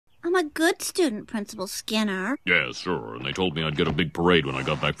I'm a good student, Principal Skinner. Yeah, sure, and they told me I'd get a big parade when I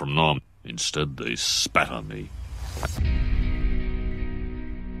got back from Nam. Instead, they spat on me.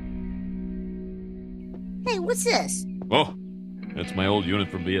 Hey, what's this? Oh, that's my old unit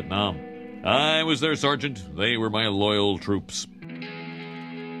from Vietnam. I was their sergeant. They were my loyal troops.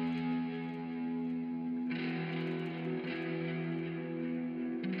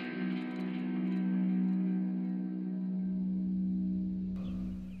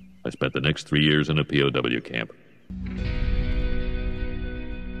 I spent the next 3 years in a POW camp.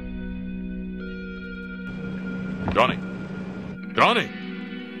 Johnny! Johnny!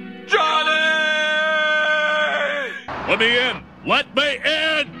 Johnny! Let me in! Let me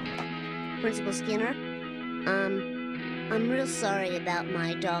in! Principal Skinner? I'm real sorry about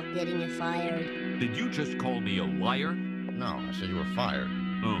my dog getting you fired. Did you just call me a liar? No, I said you were fired.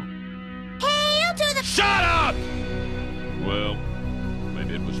 Oh. Hail to the— Shut up! Well,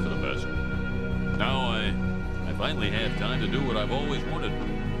 maybe it was for the best. Now I finally have time to do what I've always wanted.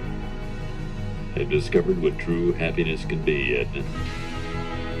 I've discovered what true happiness can be, Edna.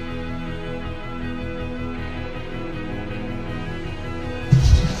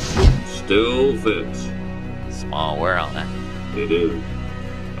 Still fits. Small world, huh? It is.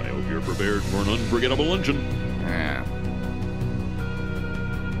 I hope you're prepared for an unforgettable luncheon. Yeah.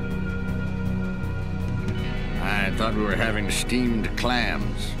 I thought we were having steamed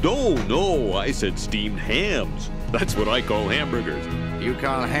clams. No, I said steamed hams. That's what I call hamburgers. You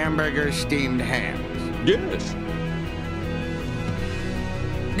call hamburgers steamed hams? Yes.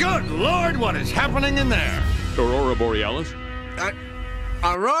 Good Lord, what is happening in there? Aurora Borealis?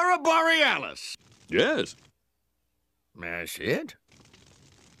 Aurora Borealis? Yes. That's it?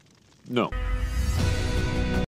 No.